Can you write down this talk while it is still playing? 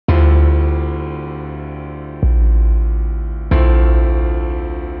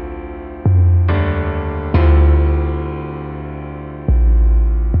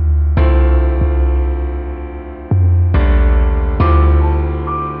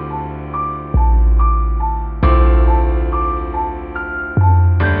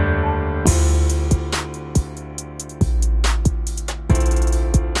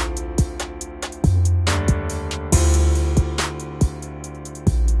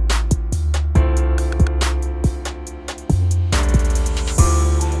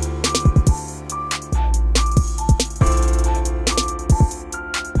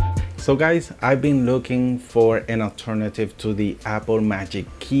So guys, I've been looking for an alternative to the Apple Magic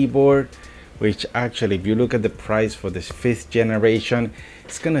Keyboard, which actually, if you look at the price for this 5th generation,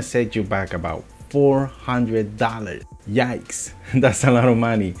 it's gonna set you back about $400. Yikes, that's a lot of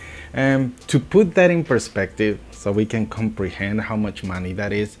money. To put that in perspective, so we can comprehend how much money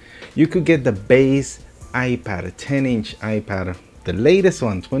that is, you could get the base iPad, a 10-inch iPad, the latest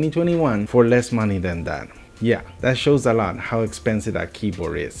one, 2021, for less money than that. Yeah, that shows a lot how expensive that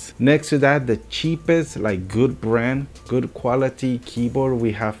keyboard is. Next to that, the cheapest, like good brand, good quality keyboard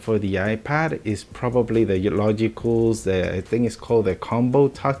we have for the iPad is probably the Logical's, I think it's called the Combo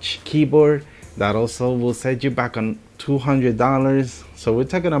Touch keyboard. That also will set you back on $200. So we're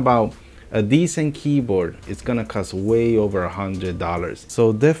talking about a decent keyboard. It's gonna cost way over $100.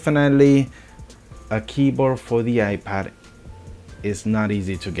 So definitely a keyboard for the iPad is not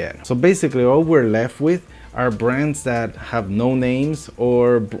easy to get. So basically all we're left with are brands that have no names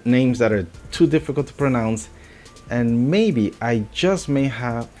or names that are too difficult to pronounce, and maybe I just may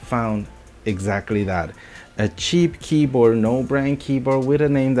have found exactly that, a cheap keyboard, no brand keyboard with a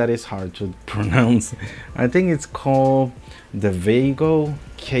name that is hard to pronounce. I think it's called the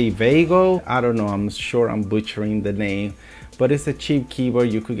K-Vago. I don't know, I'm sure I'm butchering the name, but it's a cheap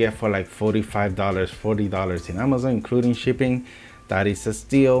keyboard you could get for like $45, $40 in Amazon, including shipping. That is a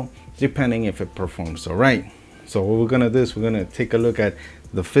steal, depending if it performs all right. So what we're gonna do is we're gonna take a look at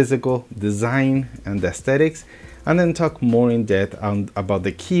the physical design and the aesthetics, and then talk more in depth about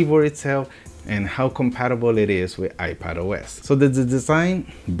the keyboard itself and how compatible it is with iPadOS. So the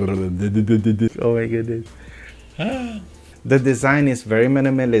design, oh my goodness. The design is very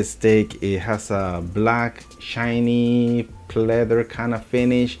minimalistic. It has a black, shiny, leather kind of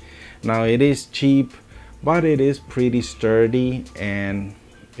finish. Now it is cheap, but it is pretty sturdy and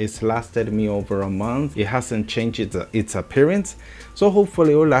it's lasted me over a month. It hasn't changed its appearance, so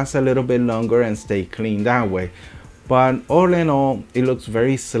hopefully it will last a little bit longer and stay clean that way. But all in all, it looks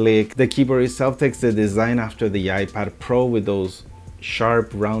very slick. The keyboard itself takes the design after the iPad Pro with those sharp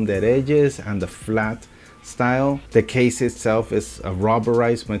rounded edges and the flat style. The case itself is a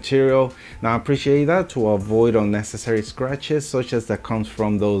rubberized material. Now I appreciate that to avoid unnecessary scratches such as that comes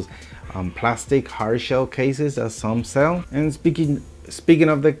from those plastic hard shell cases that some sell. And speaking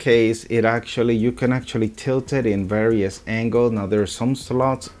of the case, you can actually tilt it in various angles. Now there are some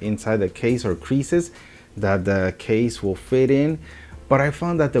slots inside the case or creases that the case will fit in, but I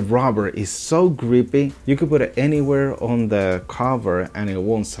found that the rubber is so grippy, you could put it anywhere on the cover and it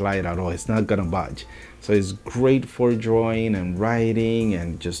won't slide at all. It's not gonna budge. So it's great for drawing and writing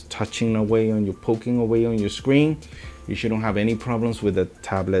and just touching away on poking away on your screen. You shouldn't have any problems with the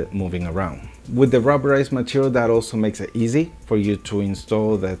tablet moving around. With the rubberized material, that also makes it easy for you to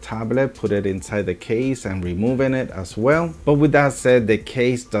install the tablet, put it inside the case and removing it as well. But with that said, the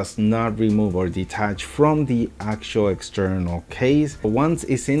case does not remove or detach from the actual external case. Once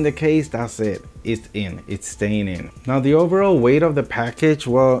it's in the case, that's it. It's staying in. Now the overall weight of the package,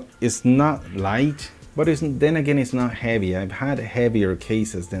 well, it's not light, but then again, it's not heavy. I've had heavier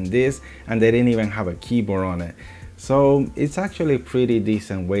cases than this and they didn't even have a keyboard on it. So it's actually pretty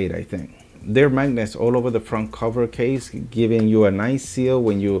decent weight, I think. There are magnets all over the front cover case, giving you a nice seal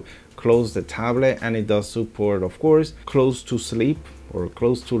when you close the tablet, and it does support, of course, close to sleep or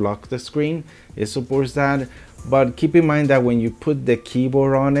close to lock the screen. It supports that, but keep in mind that when you put the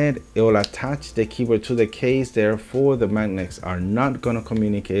keyboard on it, it will attach the keyboard to the case. Therefore, the magnets are not going to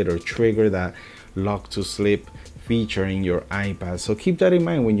communicate or trigger that lock to sleep feature in your iPad. So keep that in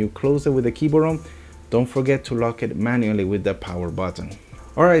mind when you close it with the keyboard on. Don't forget to lock it manually with the power button.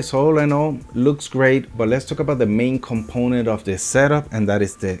 Alright, so all in all, looks great, but let's talk about the main component of this setup, and that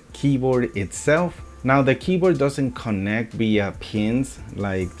is the keyboard itself. Now the keyboard doesn't connect via pins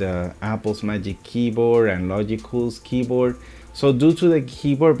like the Apple's Magic Keyboard and Logical's keyboard. So due to the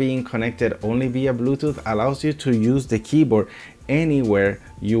keyboard being connected only via Bluetooth, allows you to use the keyboard anywhere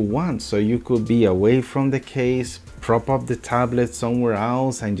you want. So you could be away from the case, prop up the tablet somewhere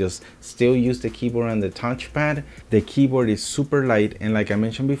else and just still use the keyboard and the touchpad. The keyboard is super light, and like I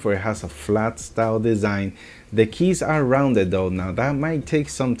mentioned before, it has a flat style design. The keys are rounded though. Now that might take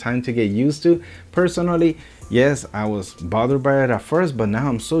some time to get used to. Personally, yes, I was bothered by it at first, but now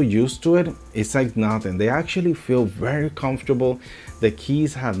I'm so used to it, it's like nothing. They actually feel very comfortable. The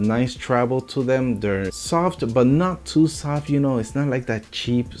keys have nice travel to them. They're soft, but not too soft, you know. It's not like that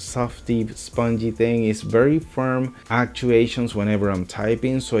cheap, softy, spongy thing. It's very firm actuations whenever I'm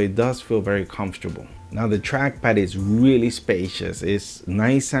typing, so it does feel very comfortable. Now the trackpad is really spacious. It's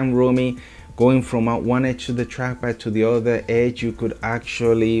nice and roomy. Going from one edge of the trackpad to the other edge, you could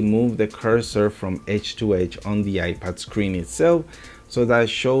actually move the cursor from edge to edge on the iPad screen itself. So that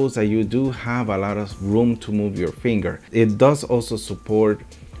shows that you do have a lot of room to move your finger. It does also support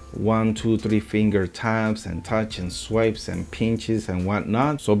 1, 2, 3 finger taps and touch and swipes and pinches and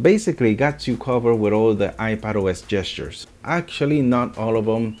whatnot. So basically it got you covered with all the iPadOS gestures. Actually, not all of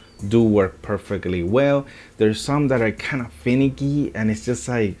them do work perfectly well. There's some that are kind of finicky, and it's just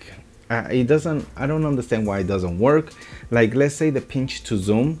like I don't understand why it doesn't work. Like, let's say the pinch to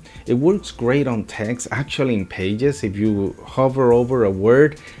zoom, it works great on text. Actually, in Pages, if you hover over a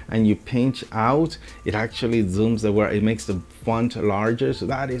word and you pinch out, it actually zooms the word. It makes the font larger. So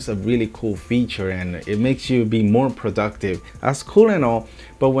that is a really cool feature, and it makes you be more productive. That's cool and all,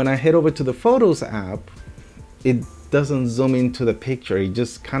 but when I head over to the Photos app, it doesn't zoom into the picture. It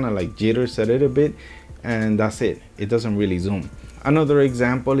just kind of like jitters a little bit, and that's it. It doesn't really zoom. Another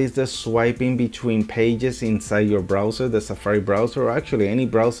example is the swiping between pages inside your browser, the Safari browser, or actually any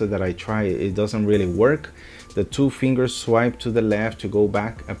browser that I try, it doesn't really work. The 2 fingers swipe to the left to go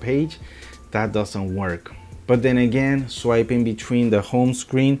back a page, that doesn't work. But then again, swiping between the home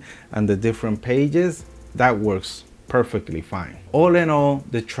screen and the different pages, that works perfectly fine. All in all,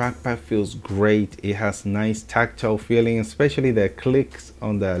 the trackpad feels great. It has nice tactile feeling, especially the clicks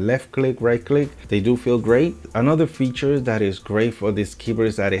on the left click, right click. They do feel great. Another feature that is great for this keyboard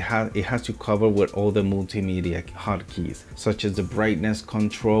is that it has you covered with all the multimedia hotkeys, such as the brightness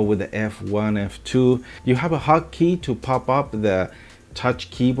control with the F1, F2. You have a hotkey to pop up the touch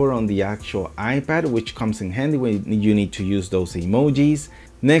keyboard on the actual iPad, which comes in handy when you need to use those emojis.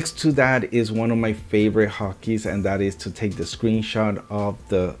 Next to that is one of my favorite hotkeys, and that is to take the screenshot of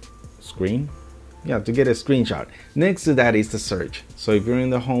the screen. Yeah, to get a screenshot. Next to that is the search. So if you're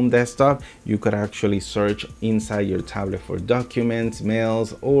in the home desktop, you could actually search inside your tablet for documents,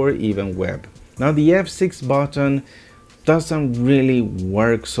 mails, or even web. Now the F6 button doesn't really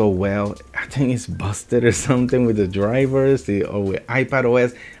work so well. I think it's busted or something with the drivers or with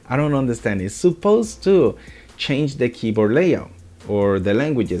iPadOS. I don't understand. It's supposed to change the keyboard layout or the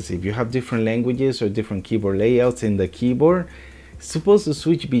languages. If you have different languages or different keyboard layouts in the keyboard, it's supposed to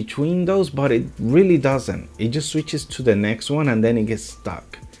switch between those, but it really doesn't. It just switches to the next one and then it gets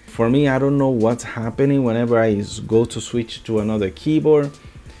stuck. For me, I don't know what's happening. Whenever I go to switch to another keyboard,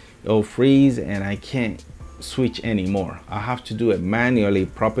 it'll freeze and I can't switch anymore. I have to do it manually,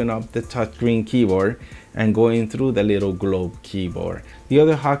 propping up the touchscreen keyboard and going through the little globe keyboard. The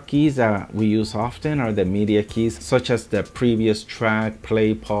other hotkeys that we use often are the media keys, such as the previous track,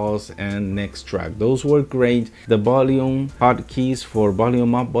 play, pause, and next track. Those work great. The volume hotkeys for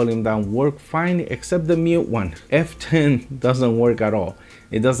volume up, volume down work fine, except the mute one. F10 doesn't work at all.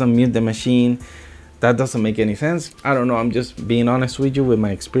 It doesn't mute the machine. That doesn't make any sense. I don't know, I'm just being honest with you with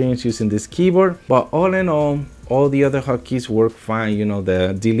my experience using this keyboard. But all in all the other hotkeys work fine. You know,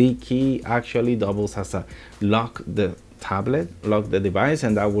 the delete key actually doubles as a lock the tablet, lock the device,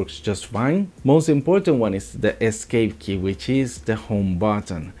 and that works just fine. Most important one is the escape key, which is the home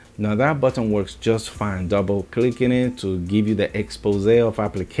button. Now that button works just fine. Double clicking it to give you the expose of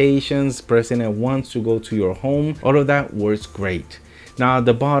applications, pressing it once to go to your home, all of that works great. Now at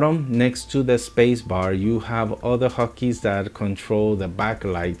the bottom, next to the space bar, you have other hotkeys that control the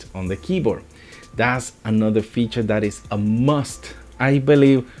backlight on the keyboard. That's another feature that is a must. I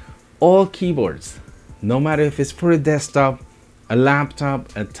believe all keyboards, no matter if it's for a desktop, a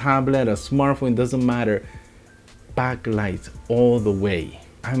laptop, a tablet, a smartphone, doesn't matter, backlight all the way.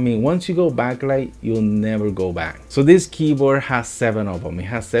 I mean, once you go backlight, you'll never go back. So this keyboard has 7 of them. It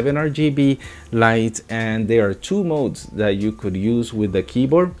has 7 RGB lights, and there are 2 modes that you could use with the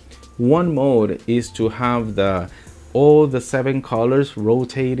keyboard. One mode is to have all the 7 colors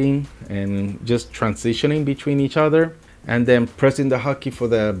rotating and just transitioning between each other, and then pressing the hotkey for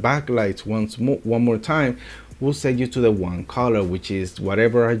the backlights one more time will set you to the 1 color, which is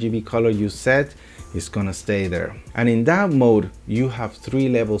whatever RGB color you set is gonna stay there. And in that mode, you have 3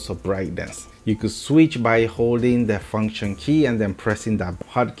 levels of brightness. You could switch by holding the function key and then pressing that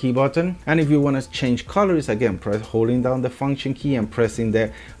hotkey button. And if you want to change colors, again, holding down the function key and pressing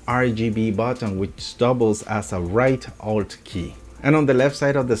the RGB button, which doubles as a right alt key. And on the left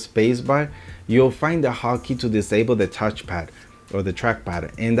side of the spacebar, you'll find the hotkey to disable the touchpad or the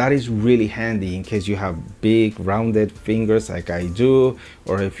trackpad, and that is really handy in case you have big rounded fingers like I do,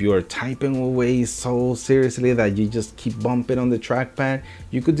 or if you are typing away so seriously that you just keep bumping on the trackpad.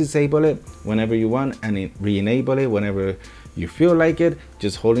 You could disable it whenever you want and re-enable it whenever you feel like it,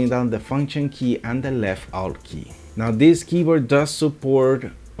 just holding down the function key and the left alt key. Now this keyboard does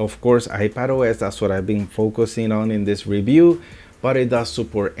support, of course, iPadOS. That's what I've been focusing on in this review, but it does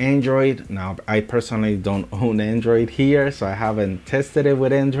support Android. Now, I personally don't own Android here, so I haven't tested it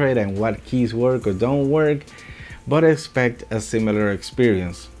with Android and what keys work or don't work. but expect a similar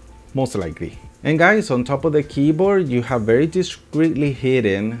experience, most likely. And guys, on top of the keyboard, you have very discreetly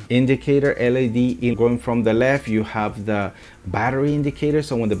hidden indicator LED. Going from the left, you have the battery indicator.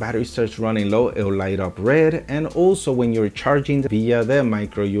 So when the battery starts running low, it'll light up red. And also when you're charging via the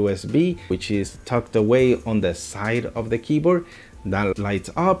micro USB, which is tucked away on the side of the keyboard, that lights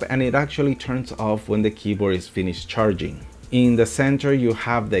up and it actually turns off when the keyboard is finished charging. In the center, you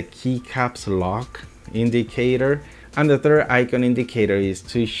have the keycaps lock indicator. And the third icon indicator is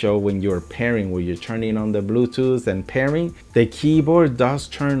to show when you're pairing, where you're turning on the Bluetooth and pairing. The keyboard does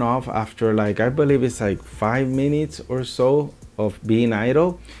turn off after like, I believe it's like 5 minutes or so of being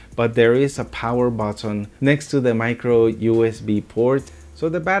idle, but there is a power button next to the micro USB port. So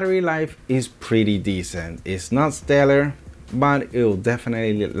the battery life is pretty decent. It's not stellar, but it'll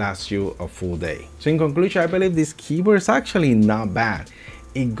definitely last you a full day. So in conclusion, I believe this keyboard is actually not bad.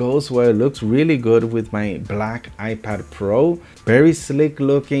 It goes well, it looks really good with my black iPad Pro. Very slick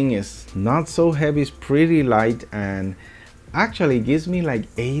looking, it's not so heavy, it's pretty light, and actually gives me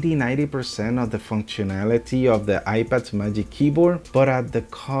like 80–90% of the functionality of the iPad's Magic Keyboard, but at the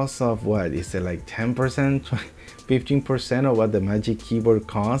cost of what is it, like 10%, 15% of what the Magic Keyboard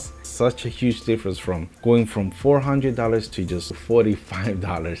costs. Such a huge difference from going from $400 to just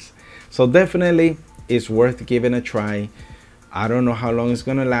 $45. So definitely it's worth giving a try. I don't know how long it's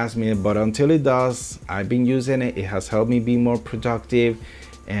gonna last me, but until it does, I've been using it. It has helped me be more productive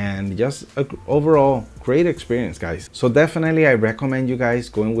and just a overall great experience, guys. So definitely I recommend you guys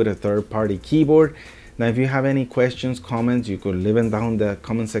going with a third-party keyboard. Now if you have any questions, comments, you could leave them down in the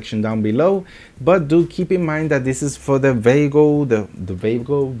comment section down below, but do keep in mind that this is for the Vago, the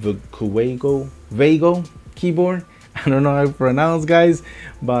Vago keyboard. I don't know how to pronounce, guys,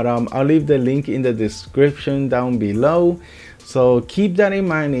 but I'll leave the link in the description down below. So keep that in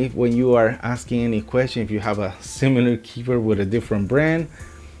mind if when you are asking any question, if you have a similar keyboard with a different brand.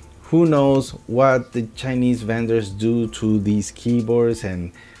 Who knows what the Chinese vendors do to these keyboards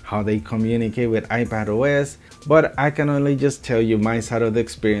and how they communicate with iPadOS, but I can only just tell you my side of the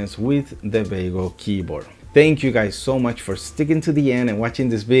experience with the Vago keyboard. Thank you guys so much for sticking to the end and watching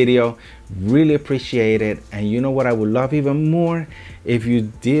this video. Really appreciate it. And you know what I would love even more? If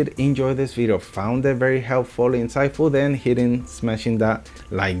you did enjoy this video, found it very helpful, insightful, then smashing that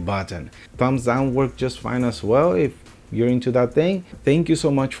like button. Thumbs down works just fine as well if you're into that thing. Thank you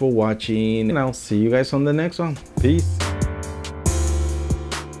so much for watching, and I'll see you guys on the next one. Peace.